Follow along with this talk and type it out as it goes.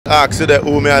ask that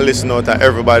who me I listen out to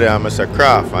everybody and I say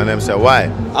craft and them say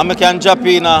why? I can drop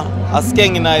in a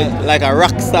SKENG in like a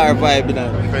rock star vibe. You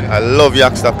know? I love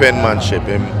Yaksta penmanship.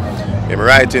 Him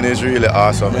writing is really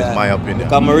awesome, in my opinion.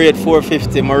 Because I rate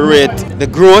 450, I rate the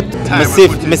growth. I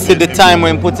see the time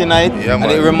when putting it,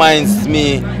 and it reminds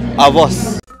me of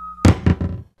us.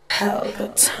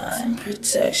 Pelpa time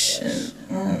protection.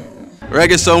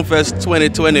 Reggae SUMFEST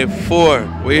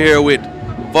 2024. We're here with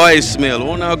voicemail.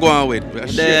 Who now going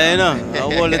with? There, you know,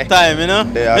 all the time, you know.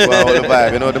 There, I go all the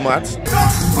vibe, you know the maths.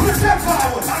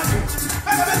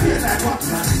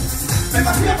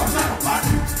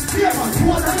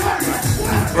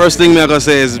 First thing I gonna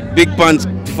say is big pants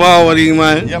forwarding,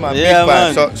 man. Yeah, man, big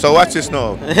pants. So watch this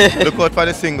now. Look out for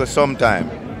the single sometime.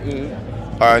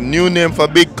 Our new name for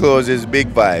big clothes is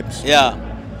Big Vibes. Yeah.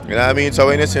 You know what I mean? So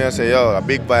when you say, yo, a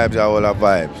Big Vibes are all our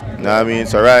vibes. You know what I mean?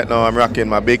 So right now I'm rocking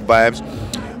my Big Vibes.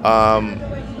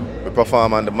 We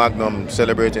perform on the Magnum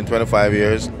celebrating 25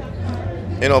 years.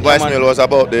 You know, voicemail was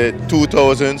about the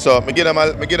 2000, so me give them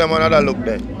another look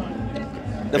there.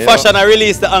 The fashion I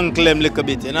release the ankle them a little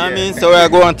bit, you know what I mean? So we're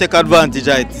going to take advantage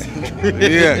of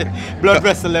it. Yeah. Blood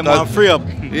vessel them and free up.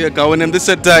 Yeah, because when them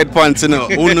set tight pants, you know,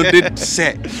 who did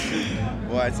set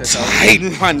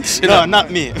tight pants, you know? No,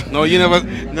 not me. No, you never.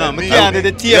 No, I can't do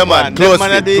the tape. Yeah, man,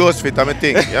 close fit, I'm a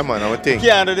thing. Yeah, man, I'm a thing.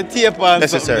 Can't do the tape on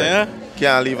necessary. Yeah?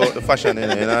 Can't leave out the fashion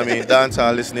in it, you know what I mean?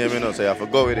 Dancehall listening, you know, so you have to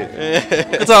go with it.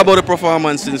 It's all about the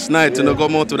performance since night, you know,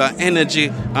 come out to that energy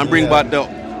and bring back the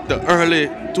early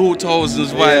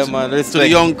 2000s vibes to the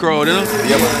young crowd, you know?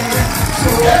 Yeah, man.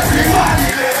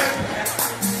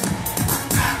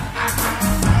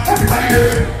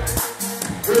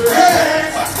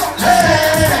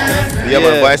 Yeah,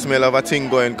 man, voicemail have a thing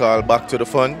going called Back to the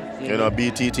Fun, you know,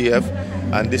 BTTF,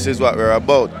 and this is what we're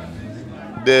about.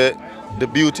 The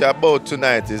beauty about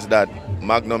tonight is that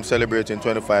Magnum celebrating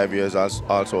 25 years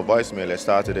also voicemail. It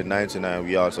started in 99,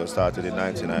 we also started in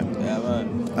 99. Yeah,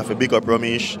 man. I have a big up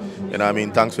Ramesh, you know what I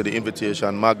mean, thanks for the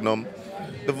invitation, Magnum.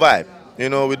 The vibe, you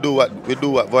know, we do what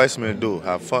voicemail do,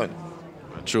 have fun.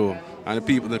 True. And the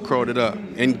people that crowded up,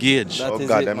 engaged. Oh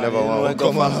God, them never want to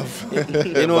come off.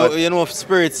 you know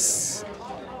spirits,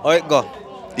 how it go?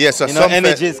 Yes, so you know,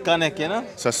 energies connect, you know?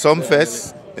 So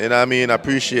SUMFEST, you know what I mean,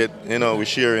 appreciate, you know, we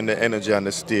sharing the energy on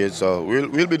the stage. So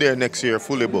we'll be there next year,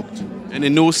 fully booked. Any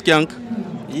new skank?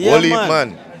 Yeah,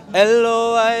 man.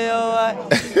 LOI,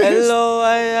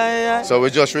 LOI. So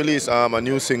we just released a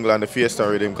new single on the Fiesta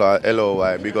rhythm called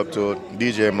LOI. Big up to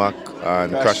DJ Mac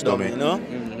and Crash Dummy. You know?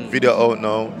 Video out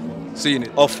now. Seeing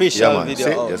it. Official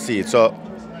video. You see it. So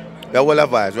they're all our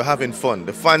vibes. We're having fun.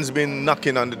 The fans been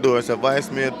knocking on the door. So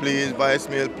voicemail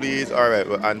please. All right,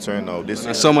 we're answering now. This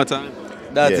year. Summertime.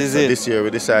 That is it. This year we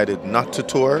decided not to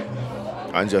tour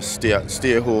and just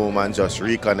stay home and just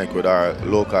reconnect with our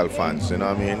local fans. You know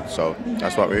what I mean? So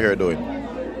that's what we're here doing.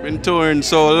 Been touring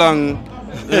so long.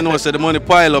 You know, so the money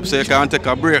pile up so you can't take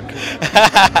a break.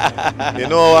 You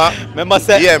know what? Remember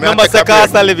say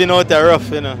Costa living out there rough,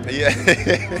 you know. Yeah.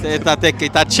 So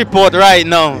it a chip out right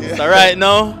now. Yeah. So right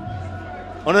now,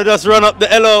 I want to just run up the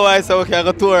LOI so we can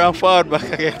go tour and forward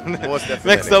back again. Most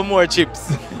definitely. Make some more chips.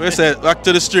 We said back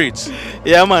to the streets.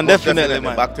 Yeah, man, Most definitely,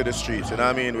 man. Back to the streets, you know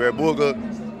what I mean? Where Bogle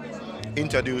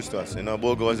introduced us, you know,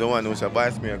 Bogle was the one who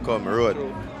advised me to come road.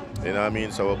 You know what I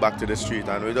mean? So we're back to the street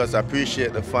and we just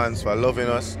appreciate the fans for loving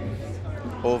us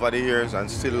over the years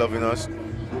and still loving us.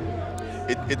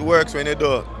 It works when you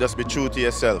do just be true to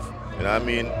yourself. You know what I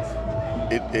mean?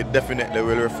 It definitely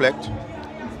will reflect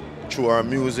through our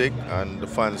music and the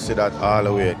fans see that all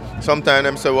the way. Sometimes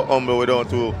them say we're humble, we don't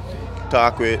to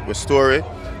talk with story,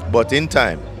 but in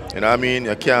time, you know what I mean?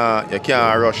 You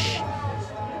can't rush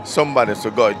somebody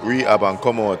to go rehab and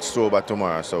come out sober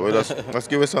tomorrow. So we let's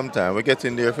give it some time. We get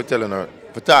in there for telling her,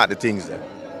 for talk the things there.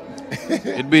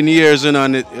 It's been years, you know,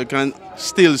 and you can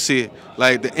still see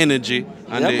like the energy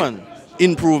and the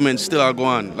improvements still are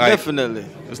going. Like, definitely.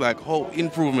 It's like how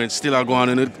improvements still are going,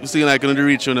 and it seems like you're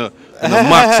reach on a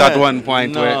max at one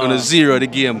point, where on a zero the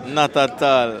game. Not at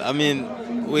all. I mean,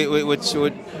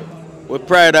 we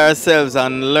pride ourselves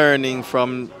on learning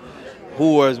from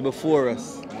who was before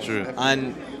us. True.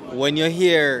 And when you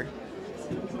hear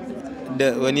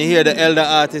the elder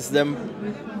artists them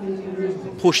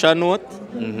push a note,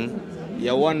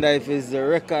 you wonder if it's the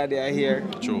record they hear.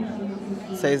 True.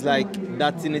 So it's like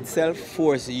that in itself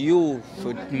forces you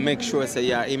to make sure that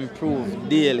you improve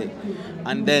daily.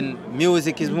 And then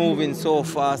music is moving so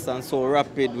fast and so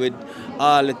rapid with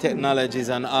all the technologies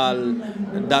and all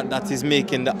that is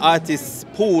making the artist's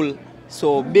pool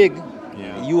so big.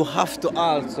 Yeah. You have to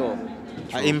also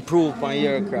I improve on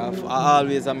your craft. I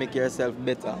always make yourself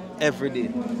better every day. You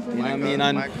know what I mean?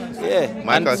 And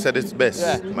Michael said it's best.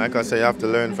 Yeah. Michael said you have to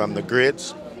learn from the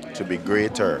greats to be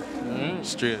greater.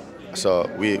 Straight. So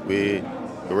we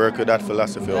work with that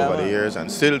philosophy over the years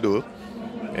and still do.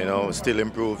 You know, still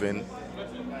improving,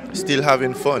 still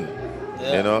having fun.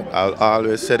 Yeah. You know, I'll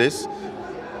always say this.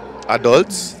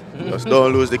 Adults, just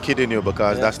don't lose the kid in you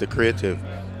because that's the creative.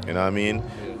 You know what I mean?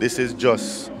 This is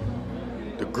just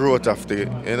the growth of the,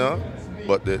 you know,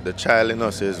 but the child in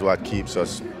us is what keeps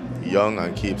us young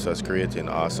and keeps us creating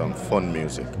awesome, fun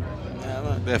music. Yeah,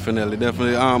 man. Definitely.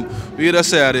 We just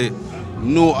say the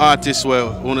new artists were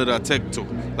one of the tech too.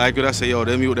 Like we just say, yo,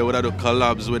 them you they would have to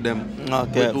collabs with them.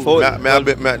 Okay.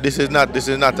 This is not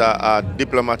a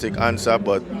diplomatic answer,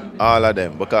 but all of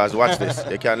them. Because watch this,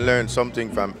 they can learn something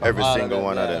from every single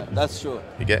one of them. That's true.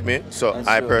 You get me? So That's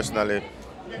I true. personally,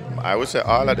 I would say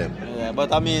all of them. Yeah,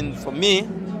 but I mean, for me,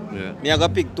 I gotta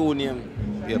pick two names.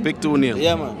 Yeah, pick two names.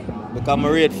 Yeah, man. Because I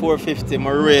rate 450, I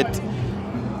rate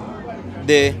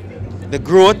the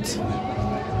growth.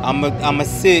 I'm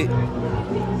see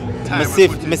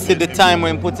the time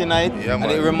when put in it, Yeah, and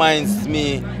man. it reminds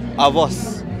me of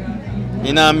us.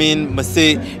 You know what I mean? I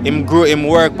see him grow, him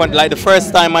work. But like the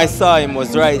first time I saw him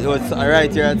was right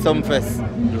here at SUMFEST.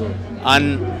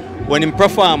 And when him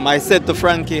perform, I said to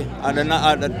Frankie,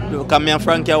 come me and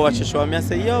Frankie I watch the show, and I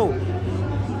say, yo,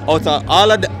 out of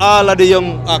all of the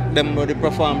young act them who they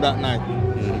performed that night,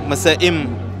 I say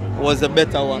him was the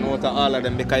better one out of all of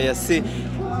them because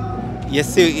you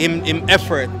see him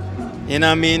effort. You know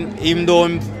what I mean? Even though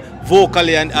him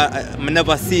vocally and I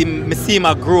never see him, I see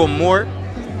him grow more.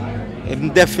 Him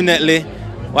definitely.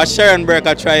 What Sharon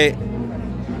Burke try.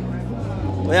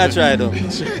 What you try though?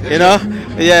 You know?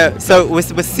 Yeah. So we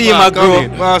see him grow.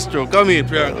 Mastro, come in,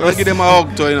 Pierre. Let's give them a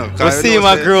hug to you know. We see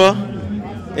him grow.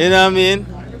 You know what I mean?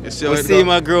 You see we see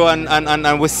him grow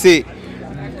and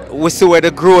we see where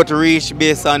the growth reach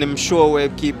based on him show where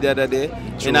he keep the other day.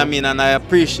 True. You know what I mean? And I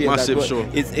appreciate massive that. Show.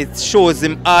 It shows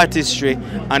him artistry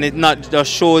and it not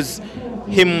just shows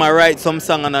him write some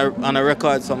song and a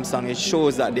record some song. It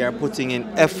shows that they are putting in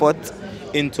effort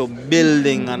into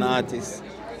building an artist.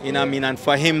 You know what I mean? And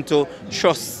for him to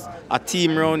trust a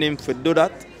team around him to do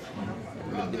that,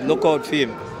 look out for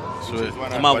him. Which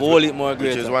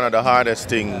is one of the hardest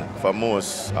things for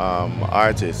most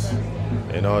artists.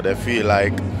 You know, they feel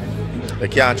like they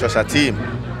can't trust a team,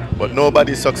 but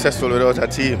nobody's successful without a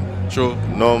team. True.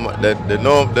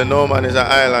 The no man is an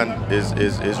island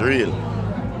is real.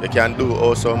 You can do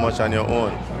oh so much on your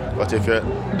own. But if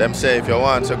if you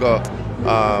want to go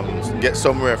get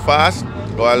somewhere fast,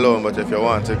 go alone. But if you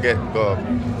want to go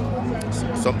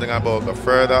something about go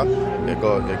further, you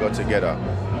go together.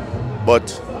 But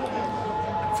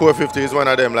 450 is one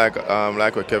of them, like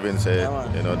what Kevin said.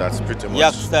 Yeah, you know, that's pretty much.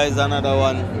 Yaksta is another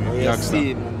one. You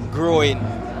see growing.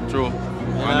 True.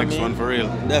 My next one for real.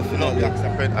 Definitely.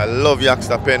 I love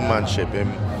Yaksta penmanship.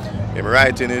 Him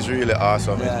writing is really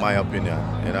awesome, in my opinion.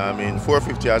 You know what I mean?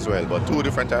 450 as well, but two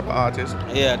different type of artists.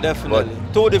 Yeah, definitely.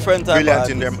 Two different type of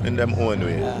artists. Brilliant in them own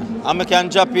way. Yeah. And I can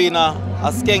drop in a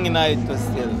SKENG in it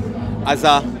still. As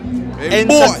a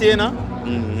entertainer,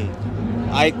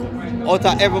 out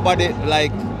of everybody,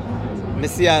 like, I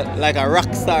see like a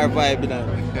rock star vibe, you know.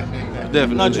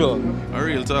 Definitely. Not joke. A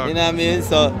real talk. You know what I mean?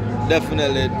 So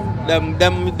definitely,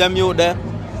 them you there,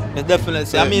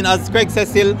 definitely. I mean, as Craig says,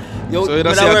 still, so you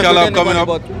don't see a collab coming up?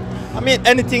 But, I mean,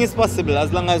 anything is possible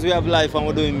as long as we have life and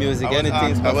we're doing music.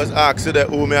 Anything is possible. I was asked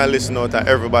who may I listen out to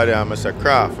everybody, and I say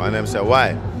craft, and them say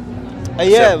why.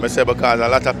 Yeah. I say because a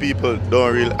lot of people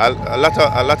don't really, a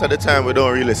lot of the time we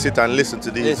don't really sit and listen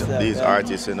to these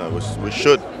artists. You know, we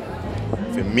should.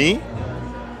 For me,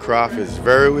 craft is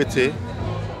very witty.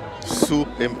 Soup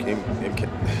in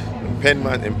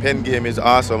pen game is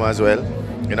awesome as well.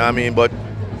 You know what I mean? But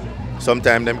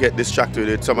sometimes them get distracted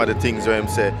with some of the things where him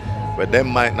say, but them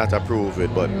might not approve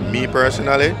it. But me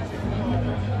personally,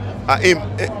 I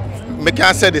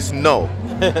can't say this no.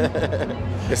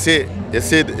 You see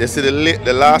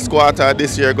the last quarter of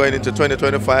this year going into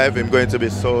 2025, I'm going to be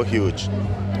so huge.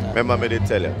 Remember me did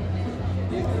tell you.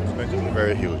 It's going to be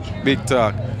very huge. Big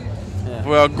talk. Yeah.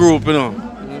 We're a group, you know.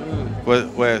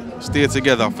 We're stay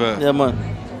together for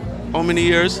how many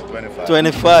years? 25.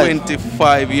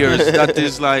 25 years. That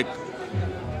is like,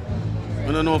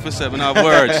 I don't know if it's I don't have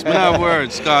words. I don't have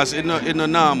words because it's not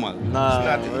normal.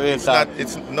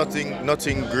 It's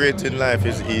nothing great in life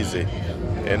is easy.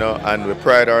 You know, and we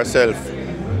pride ourselves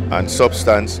on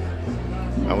substance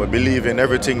and we believe in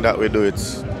everything that we do.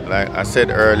 It's like I said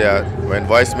earlier, when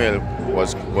voicemail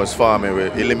was forming, we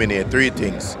eliminate three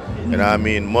things. You know what I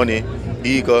mean? Money,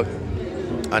 ego,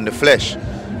 and the flesh.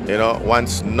 You know,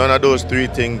 once none of those three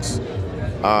things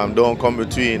don't come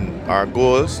between our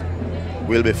goals,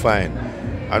 we'll be fine.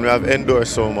 And we have endured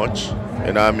so much,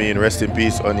 you know what I mean? Rest in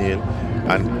peace, O'Neal.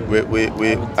 And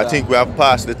I think we have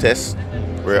passed the test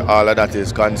where all of that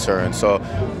is concerned. So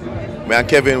me and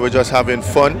Kevin, we're just having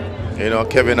fun. You know,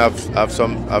 Kevin have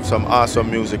some awesome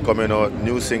music coming out,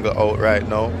 new single out right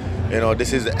now. You know,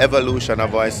 this is the evolution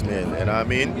of voicemail, you know what I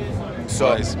mean?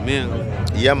 So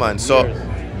voicemail. Yeah, man. So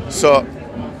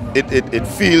it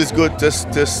feels good to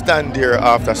stand there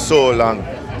after so long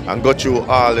and go through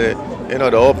all the, you know,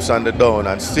 the ups and the downs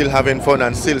and still having fun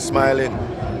and still smiling,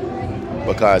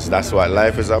 because that's what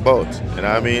life is about, you know what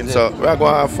I mean? So we're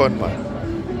going to have fun, man.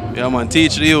 Yeah, man,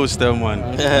 teach the youth them,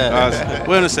 man.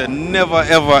 When you say never,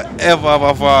 ever, ever have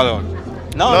a fallout.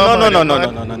 No.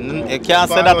 You can't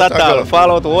say that at all.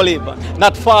 Fallout only,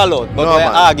 not fallout, but we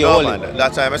argue only.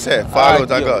 That's time I say fallout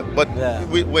I got. But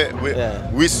we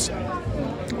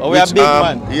are big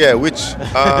man. Yeah, which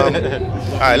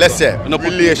alright, let's say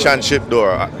relationship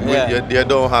door. You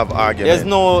don't have arguments. There's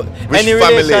no which any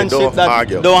family relationship that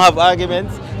don't have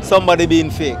arguments. Somebody being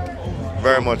fake.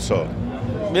 Very much so.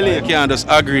 Really? You can't just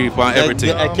agree upon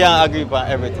everything. I can't agree upon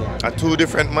everything. A two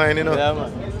different mind, you know. Yeah,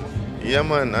 man. Yeah,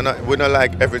 man. And we don't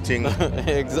like everything.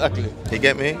 Exactly. You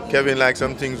get me? Kevin like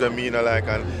some things that me not like,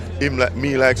 and him like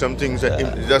me like some things that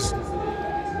him just.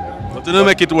 But you don't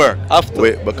make it work. After.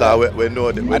 Wait, because we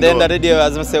know that. At the end of the day,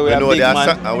 as I say, we are big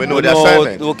man. And we know the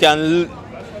assignment. We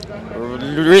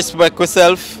can respect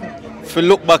ourselves. If we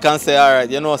look back and say, all right,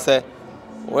 you know, say,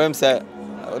 what him say,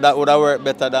 that would have worked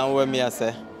better than what me I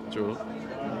say. True.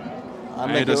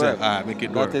 And make it work. Make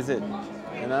it work. That is it.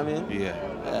 You know what I mean?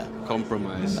 Yeah.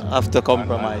 Compromise. After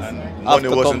compromise. And money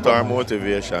wasn't our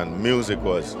motivation. Music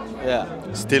was. Yeah.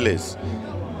 Still is.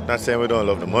 Not saying we don't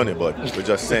love the money, but we're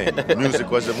just saying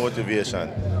music was the motivation.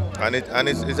 And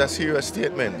it's a serious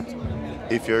statement.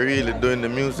 If you're really doing the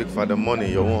music for the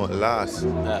money, you won't last.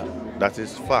 Yeah. That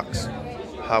is facts.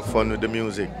 Have fun with the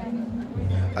music.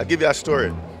 I'll give you a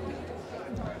story.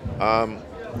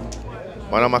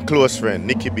 One of my close friends,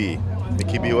 Nicky B.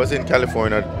 Nicky B was in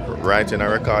California writing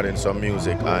and recording some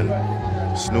music,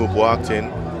 and Snoop walked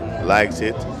in, liked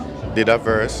it, did a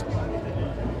verse,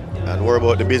 and what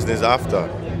about the business after?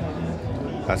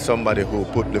 As somebody who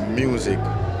put the music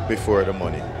before the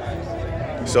money.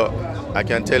 So I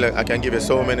can give you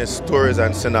so many stories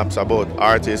and synapses about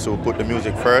artists who put the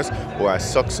music first, who are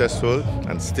successful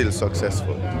and still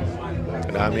successful.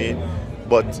 You know what I mean?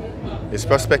 But it's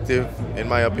perspective, in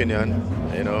my opinion,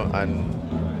 you know, and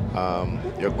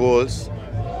your goals.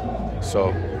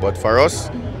 So, but for us,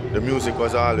 the music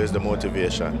was always the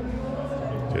motivation.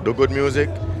 If you do good music,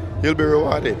 you'll be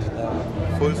rewarded.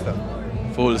 Full stop.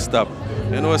 Full stop.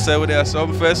 You know what I say with their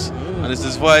SUMFEST, and this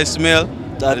is voicemail.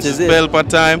 That is it. Pelpa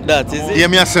time. That is it. Yeah,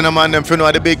 me a cinnamon them for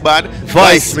know the big bad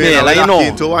voicemail, you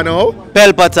know. To know.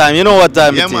 Pelpa time, you know what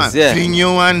time it man. is. Yeah. Fling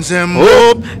your hands them up.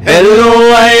 up.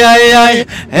 Hello, aye.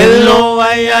 Hello,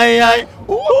 aye.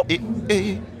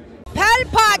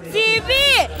 Pelpa TV!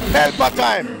 Pelpa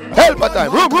time! Pelpa time!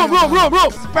 Room!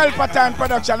 Pelpa Time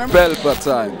Production. Pelpa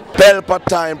time. Pelpa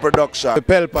Time Production.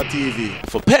 Pelpa TV.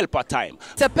 For Pelpa Time.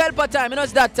 It's a Pelpa time, you know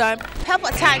it's that time.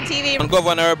 Pelpa time TV. I'm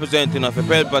governor representing of a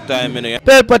Pelpa time, you know.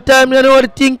 Pelpa time, you know what the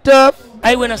thing tough?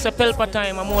 I when I say Pelpa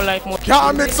time, I'm more like more.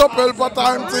 Can't mix up Pelpa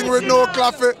Time thing with no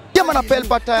coffee. Yeah, man, a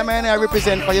Pelpa Time, and I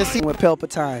represent for you. See, with Pelpa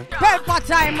Time. Pelpa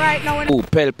time right now. Oh,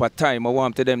 Pelpa time, I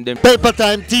want to them. Pelpa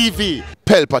Time TV.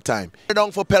 Pelpa Time.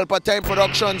 Down for Pelpa Time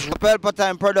Productions. Pelpa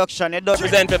Time Production, it does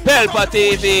Represent for Pelpa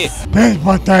TV.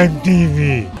 Pelpa Time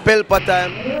TV. Pelpa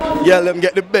Time. Yeah, let them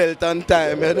get the belt on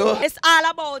time, you know. It's all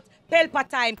about Pelpa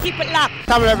time. Keep it locked.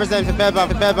 Come represent for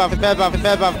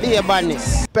Pelpa, be a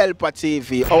badness. Pelpa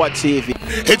TV, our TV.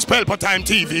 It's Pelpa Time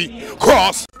TV.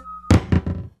 Cross.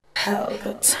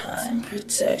 Pelpa Time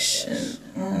Protection.